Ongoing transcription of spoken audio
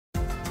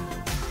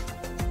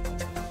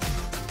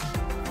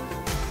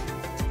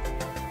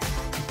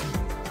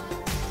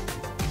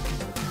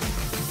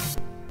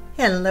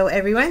Hello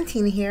everyone,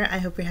 Tina here. I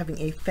hope you're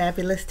having a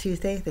fabulous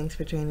Tuesday. Thanks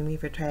for joining me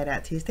for Try It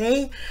Out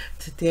Tuesday.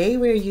 Today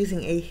we're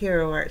using a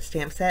Hero Art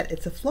stamp set.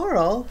 It's a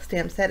floral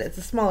stamp set. It's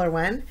a smaller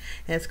one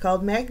and it's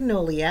called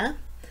Magnolia.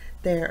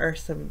 There are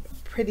some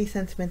pretty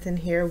sentiments in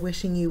here.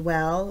 Wishing you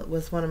well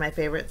was one of my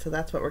favorites, so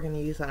that's what we're going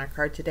to use on our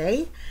card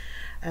today.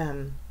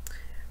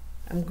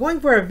 I'm going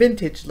for a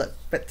vintage look,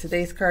 but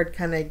today's card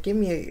kind of gave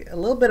me a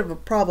little bit of a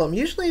problem.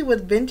 Usually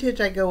with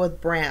vintage I go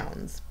with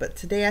browns, but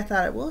today I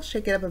thought I will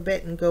shake it up a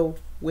bit and go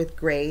with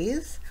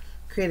grays,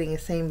 creating the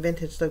same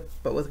vintage look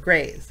but with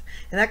grays.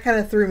 And that kind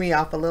of threw me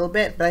off a little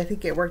bit, but I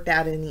think it worked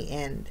out in the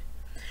end.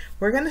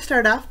 We're going to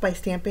start off by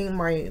stamping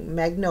my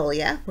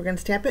Magnolia. We're going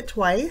to stamp it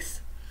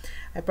twice.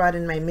 I brought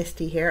in my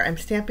Misty here. I'm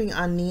stamping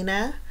on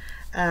Nina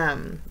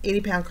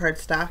 80-pound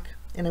cardstock.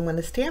 And I'm going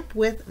to stamp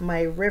with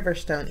my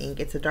Riverstone ink.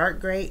 It's a dark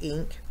gray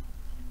ink.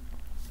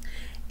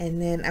 And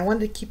then I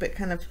wanted to keep it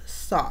kind of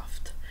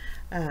soft.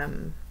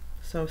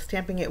 So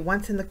stamping it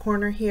once in the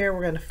corner here.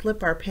 We're going to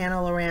flip our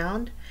panel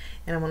around.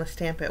 And I'm going to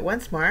stamp it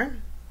once more.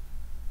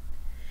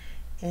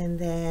 And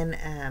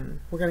then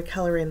we're going to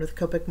color in with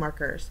Copic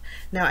markers.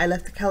 Now I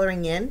left the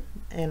coloring in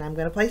and I'm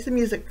going to play some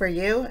music for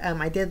you.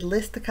 I did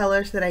list the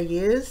colors that I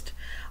used,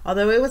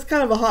 although it was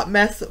kind of a hot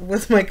mess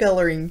with my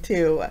coloring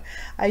too.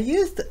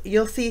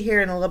 You'll see here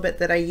in a little bit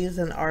that I used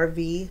an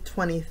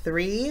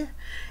RV23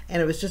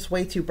 and it was just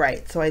way too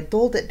bright. So I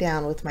dulled it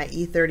down with my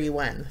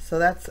E31. So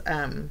that's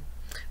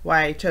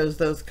why I chose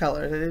those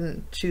colors. I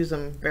didn't choose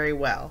them very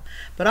well.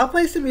 But I'll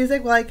play some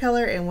music while I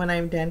color, and when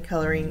I'm done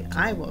coloring,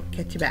 I will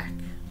catch you back.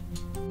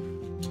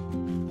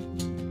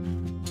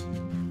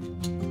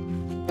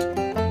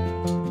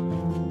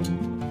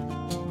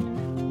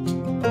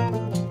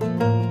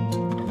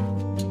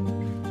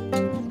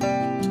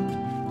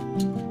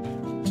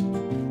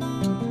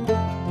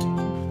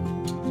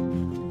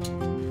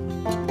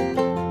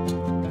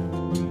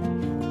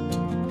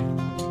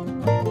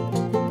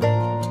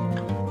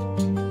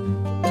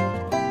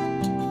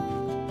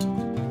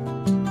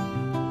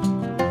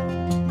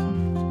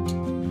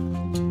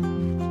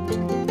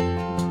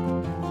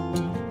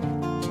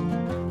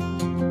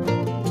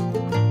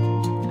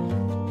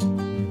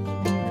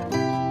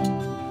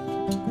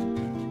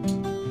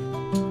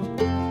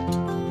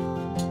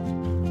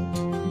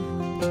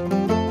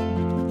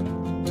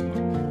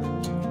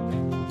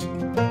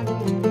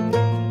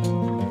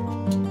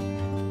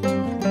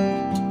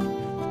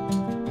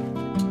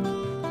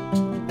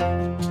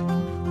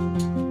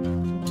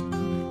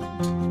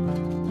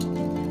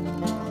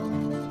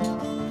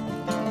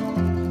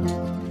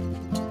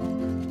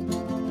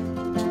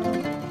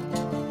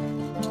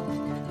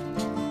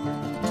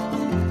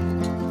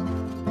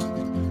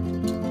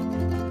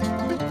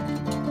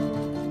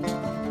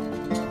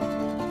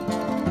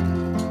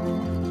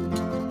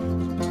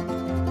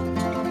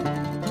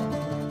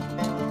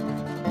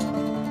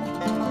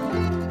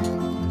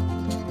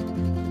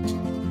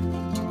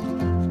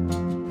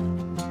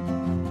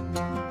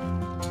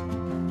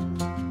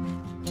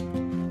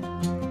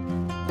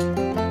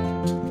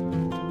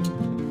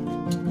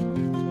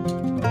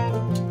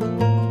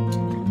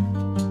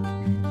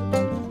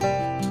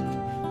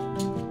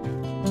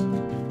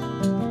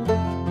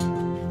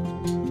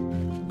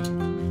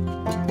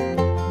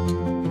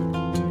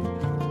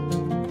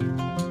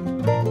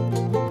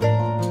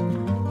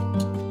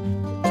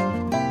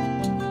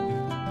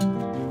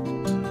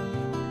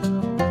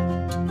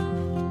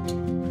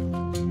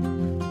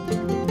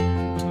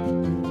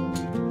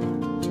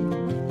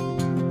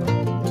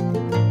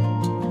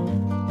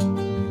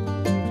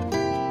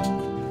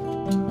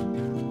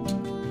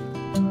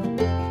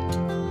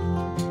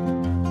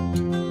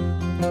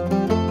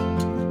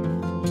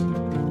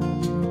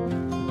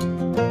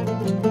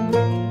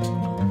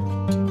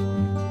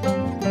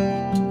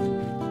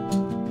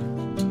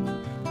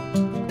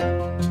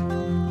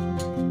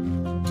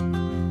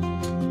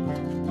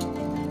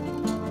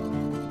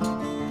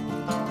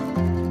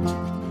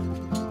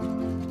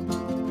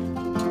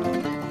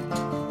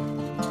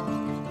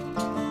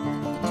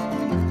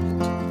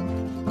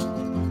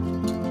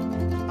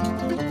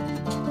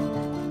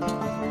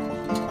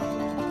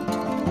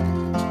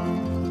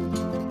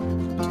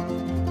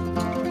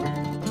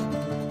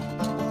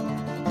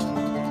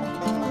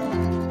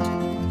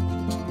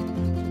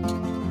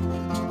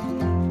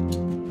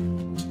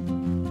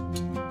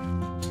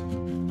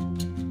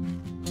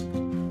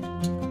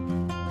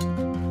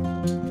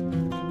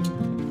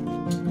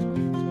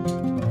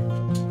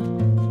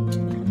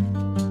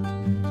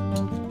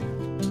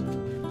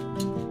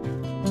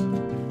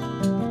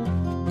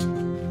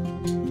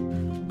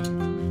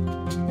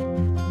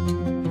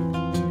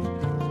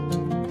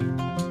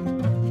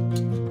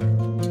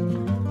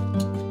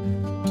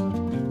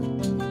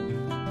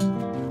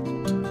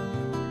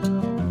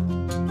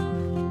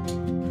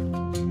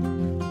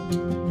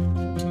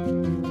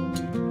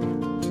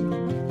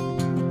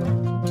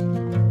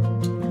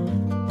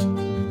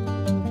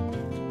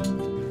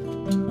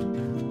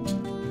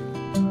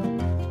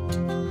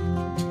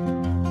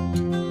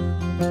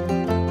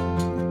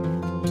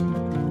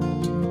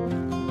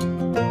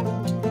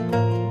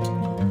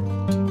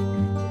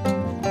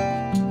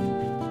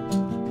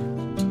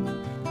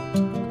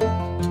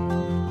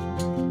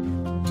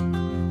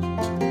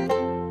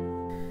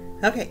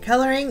 Okay,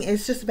 coloring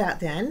is just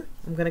about done.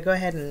 I'm going to go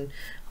ahead and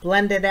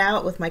blend it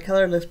out with my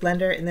colorless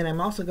blender, and then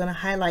I'm also going to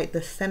highlight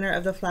the center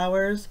of the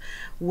flowers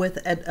with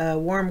a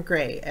warm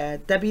gray, a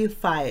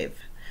W5.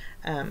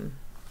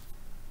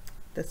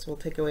 This will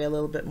take away a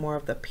little bit more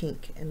of the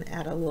pink and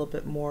add a little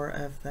bit more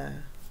of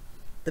the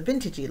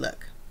vintagey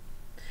look.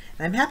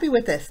 And I'm happy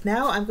with this.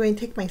 Now I'm going to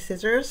take my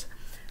scissors,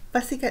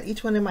 fussy cut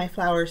each one of my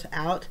flowers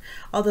out,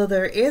 although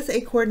there is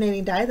a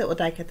coordinating die that will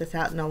die cut this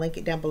out, and I'll link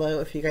it down below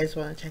if you guys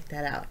want to check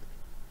that out.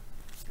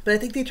 But I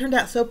think they turned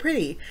out so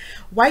pretty.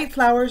 White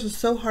flowers are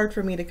so hard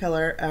for me to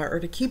color or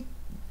to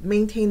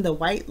maintain the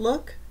white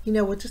look, you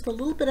know, with just a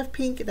little bit of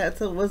pink. That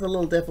was a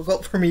little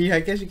difficult for me. I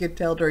guess you could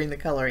tell during the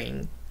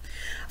coloring.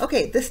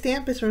 Okay, this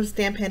stamp is from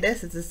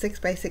Scrappiness. It's a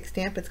 6x6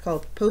 stamp. It's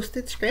called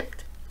Postage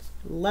Script.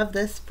 Love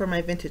this for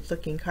my vintage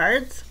looking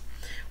cards.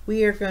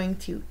 We are going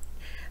to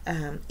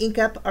ink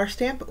up our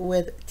stamp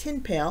with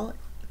tin pail,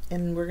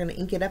 and we're going to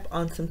ink it up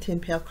on some tin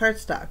pail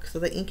cardstock so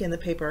the ink and the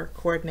paper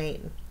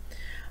coordinate.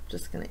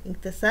 Just going to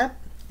ink this up,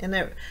 and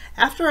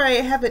after I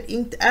have it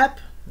inked up,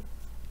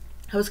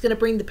 I was going to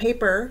bring the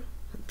paper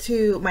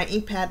to my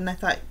ink pad, and I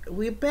thought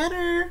we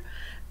better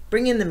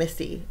bring in the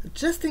Misty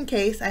just in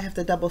case I have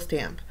to double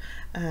stamp.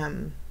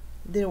 And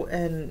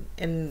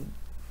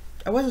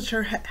I wasn't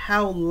sure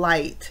how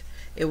light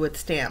it would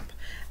stamp,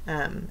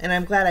 and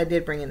I'm glad I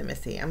did bring in the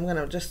Misty. I'm going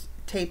to just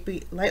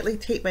lightly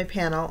tape my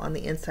panel on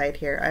the inside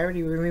here. I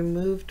already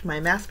removed my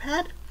mask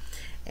pad,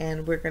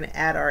 and we're going to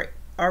add our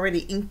already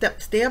inked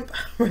up stamp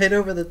right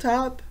over the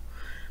top.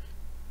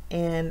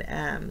 And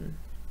I'm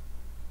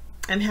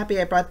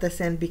happy I brought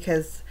this in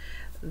because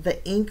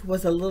the ink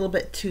was a little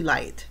bit too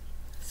light.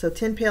 So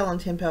tin pail on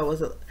tin pail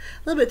was a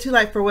little bit too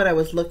light for what I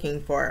was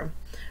looking for.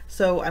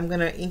 So I'm going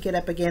to ink it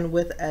up again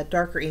with a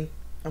darker ink.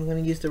 I'm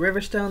going to use the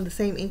Riverstone, the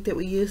same ink that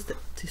we used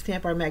to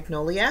stamp our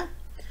Magnolia.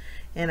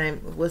 And I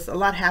was a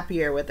lot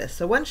happier with this.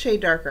 So one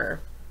shade darker.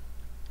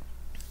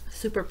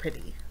 Super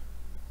pretty.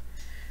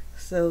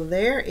 So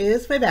there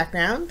is my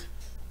background.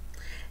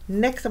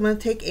 Next, I'm going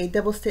to take a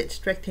double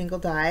stitched rectangle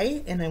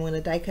die, and I'm going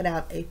to die cut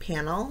out a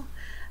panel.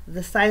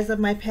 The size of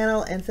my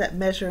panel ends up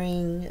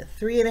measuring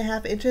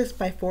 3.5 inches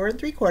by 4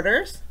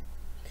 3/4.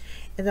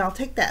 And then I'll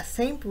take that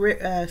same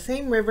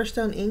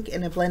Riverstone ink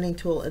and a blending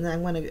tool, and then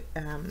I'm going to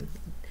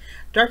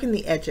darken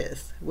the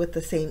edges with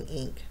the same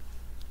ink,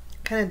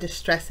 kind of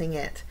distressing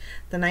it.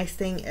 The nice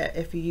thing,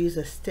 if you use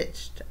a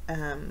stitched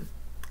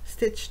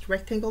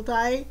rectangle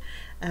die,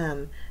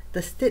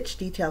 the stitch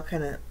detail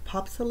kind of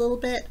pops a little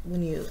bit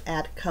when you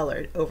add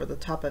color over the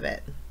top of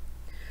it.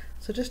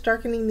 So just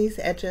darkening these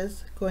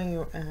edges,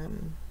 going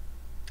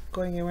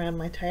around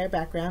my entire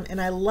background. And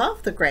I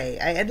love the gray.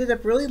 I ended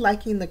up really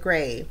liking the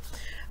gray.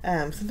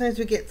 Sometimes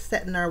we get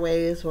set in our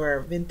ways,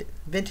 or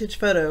vintage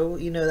photo,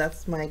 you know,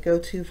 that's my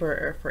go-to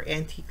for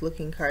antique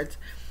looking cards.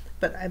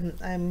 But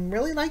I'm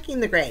really liking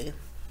the gray.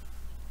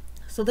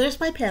 So there's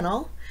my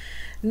panel.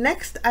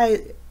 Next,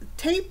 I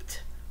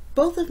taped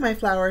both of my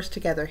flowers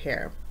together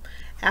here.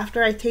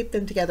 After I taped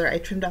them together, I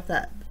trimmed off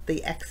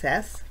the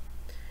excess,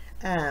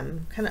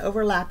 kind of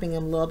overlapping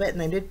them a little bit,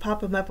 and I did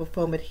pop them up with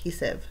foam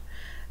adhesive.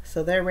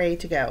 So they're ready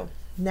to go.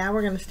 Now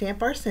we're going to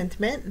stamp our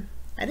sentiment.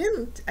 I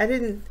didn't,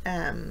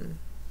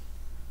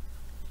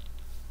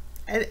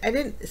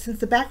 since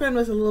the background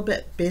was a little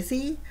bit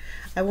busy,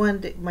 I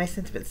wanted my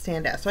sentiment to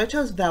stand out. So I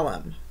chose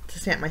Vellum to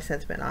stamp my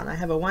sentiment on. I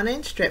have a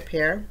 1-inch strip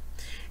here,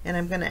 and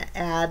I'm going to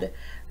add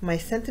my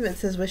sentiment.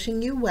 Says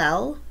wishing you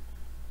well.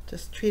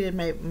 Just treated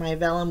my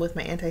vellum with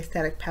my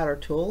anti-static powder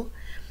tool.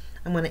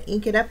 I'm going to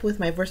ink it up with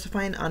my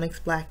VersaFine Onyx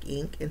Black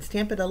ink and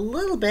stamp it a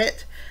little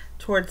bit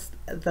towards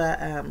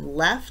the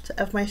left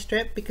of my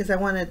strip because I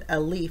wanted a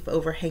leaf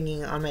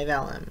overhanging on my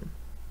vellum.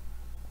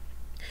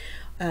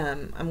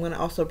 I'm going to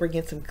also bring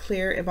in some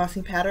clear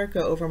embossing powder,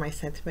 go over my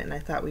sentiment, and I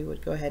thought we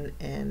would go ahead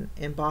and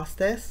emboss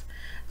this.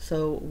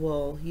 So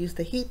we'll use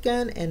the heat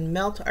gun and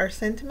melt our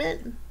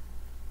sentiment.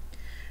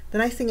 The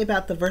nice thing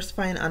about the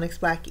VersaFine Onyx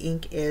Black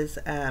ink is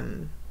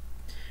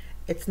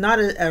it's not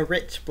a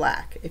rich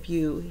black. If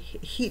you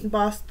heat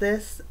emboss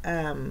this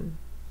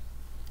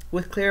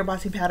with clear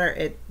embossing powder,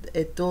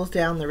 it dulls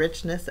down the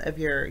richness of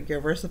your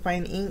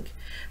VersaFine ink,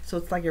 so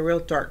it's like a real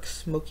dark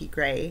smoky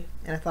gray,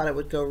 and I thought it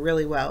would go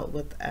really well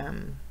with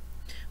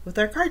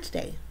our card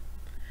today.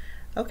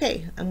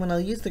 Okay, I'm going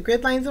to use the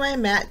grid lines on my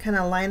mat, kind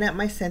of line up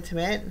my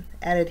sentiment,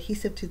 add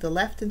adhesive to the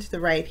left and to the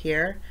right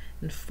here,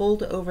 and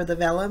fold over the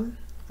vellum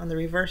on the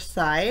reverse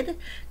side,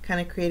 kind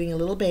of creating a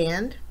little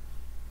band.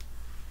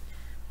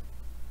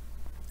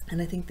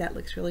 And I think that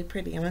looks really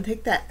pretty. I'm going to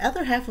take that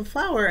other half of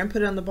flower and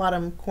put it on the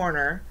bottom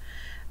corner.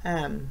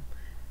 I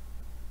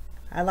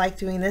like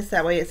doing this,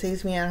 that way it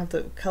saves me, I don't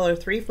have to color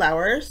 3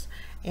 flowers,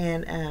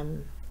 and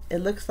it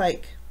looks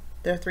like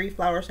there are 3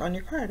 flowers on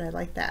your card. I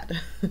like that.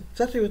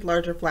 Especially with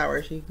larger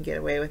flowers, you can get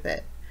away with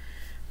it.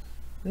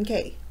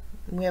 Okay,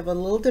 we have a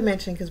little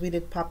dimension because we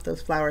did pop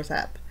those flowers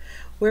up.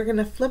 We're going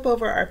to flip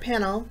over our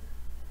panel,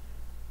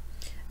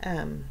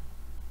 and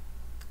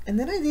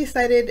then I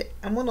decided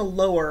I'm going to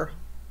lower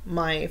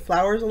my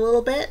flowers a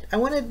little bit. I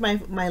wanted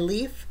my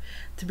leaf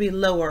to be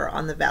lower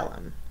on the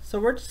vellum. So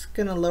we're just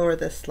going to lower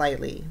this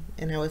slightly,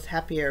 and I was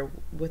happier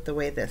with the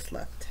way this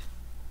looked.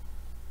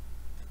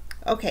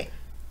 Okay,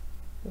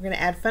 we're going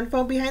to add fun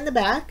foam behind the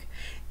back,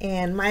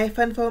 and my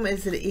fun foam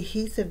is an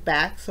adhesive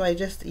back, so I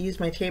just use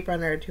my tape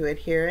runner to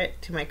adhere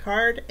it to my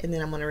card, and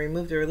then I'm going to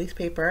remove the release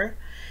paper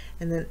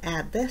and then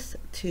add this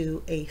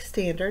to a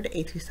standard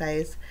A2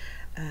 size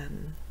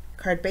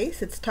card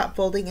base. It's top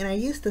folding, and I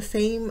used the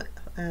same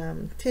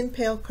tin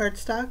pail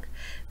cardstock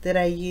that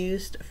I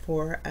used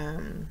for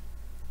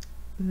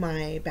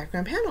my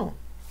background panel.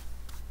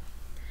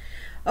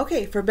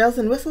 Okay, for bells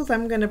and whistles,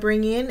 I'm going to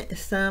bring in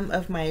some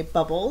of my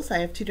bubbles. I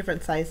have two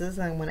different sizes,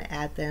 and I want to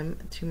add them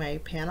to my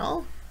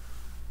panel.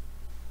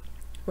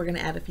 We're going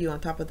to add a few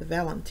on top of the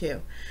vellum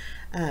too.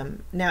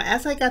 Now,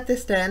 as I got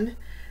this done,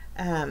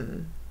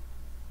 it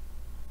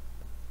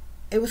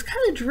was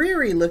kind of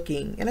dreary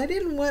looking, and I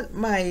didn't want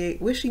my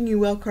wishing you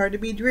well card to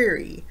be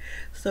dreary.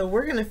 So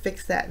we're going to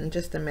fix that in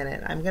just a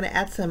minute. I'm going to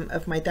add some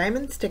of my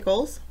diamond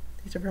stickles.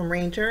 These are from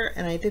Ranger,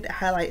 and I did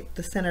highlight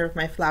the center of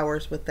my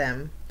flowers with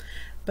them.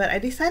 But I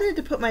decided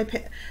to put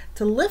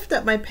to lift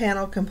up my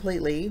panel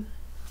completely,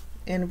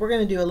 and we're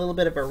going to do a little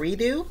bit of a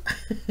redo.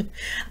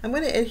 I'm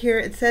going to adhere,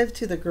 it says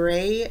to the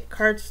gray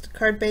card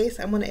base,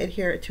 I'm going to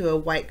adhere it to a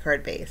white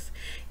card base.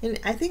 And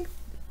I think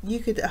you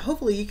could,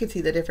 hopefully you could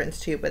see the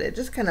difference too, but it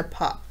just kind of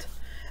popped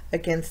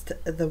against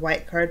the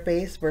white card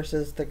base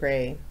versus the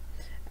gray.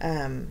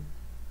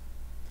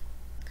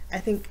 I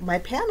think my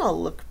panel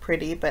looked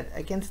pretty, but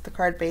against the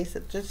card base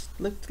it just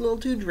looked a little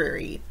too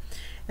dreary.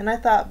 And I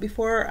thought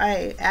before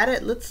I add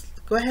it, let's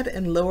go ahead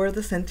and lower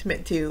the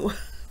sentiment too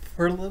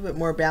for a little bit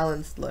more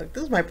balanced look.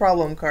 This is my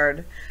problem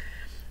card,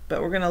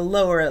 but we're going to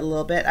lower it a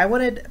little bit. I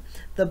wanted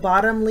the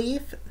bottom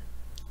leaf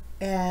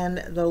and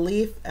the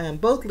leaf,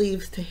 both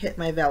leaves to hit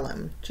my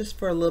vellum, just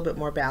for a little bit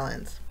more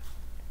balance.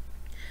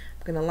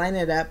 I'm going to line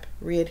it up,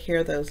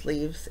 re-adhere those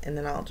leaves, and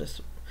then I'll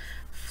just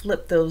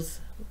flip those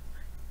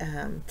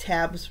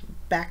tabs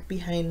back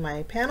behind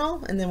my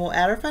panel, and then we'll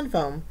add our fun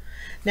foam.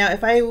 Now,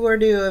 if I were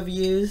to have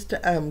used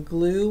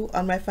glue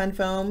on my fun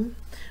foam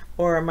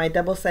or my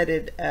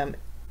double-sided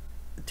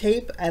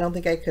tape, I don't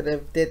think I could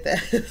have did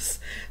this.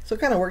 So it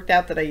kind of worked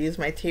out that I used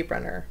my tape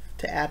runner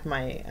to add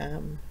my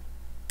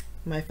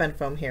my fun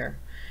foam here.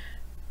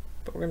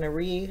 But we're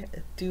going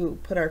to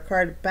put our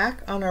card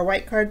back on our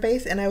white card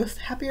base, and I was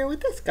happier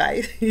with this,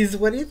 guys.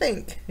 What do you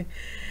think?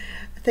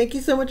 Thank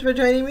you so much for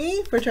joining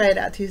me for Try It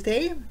Out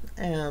Tuesday.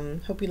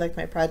 Hope you liked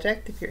my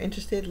project. If you're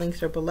interested,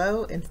 links are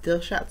below, and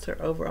still shots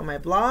are over on my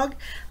blog.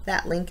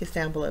 That link is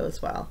down below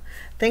as well.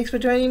 Thanks for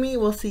joining me.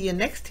 We'll see you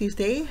next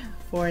Tuesday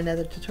for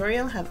another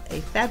tutorial. Have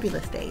a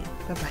fabulous day.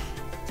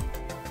 Bye-bye.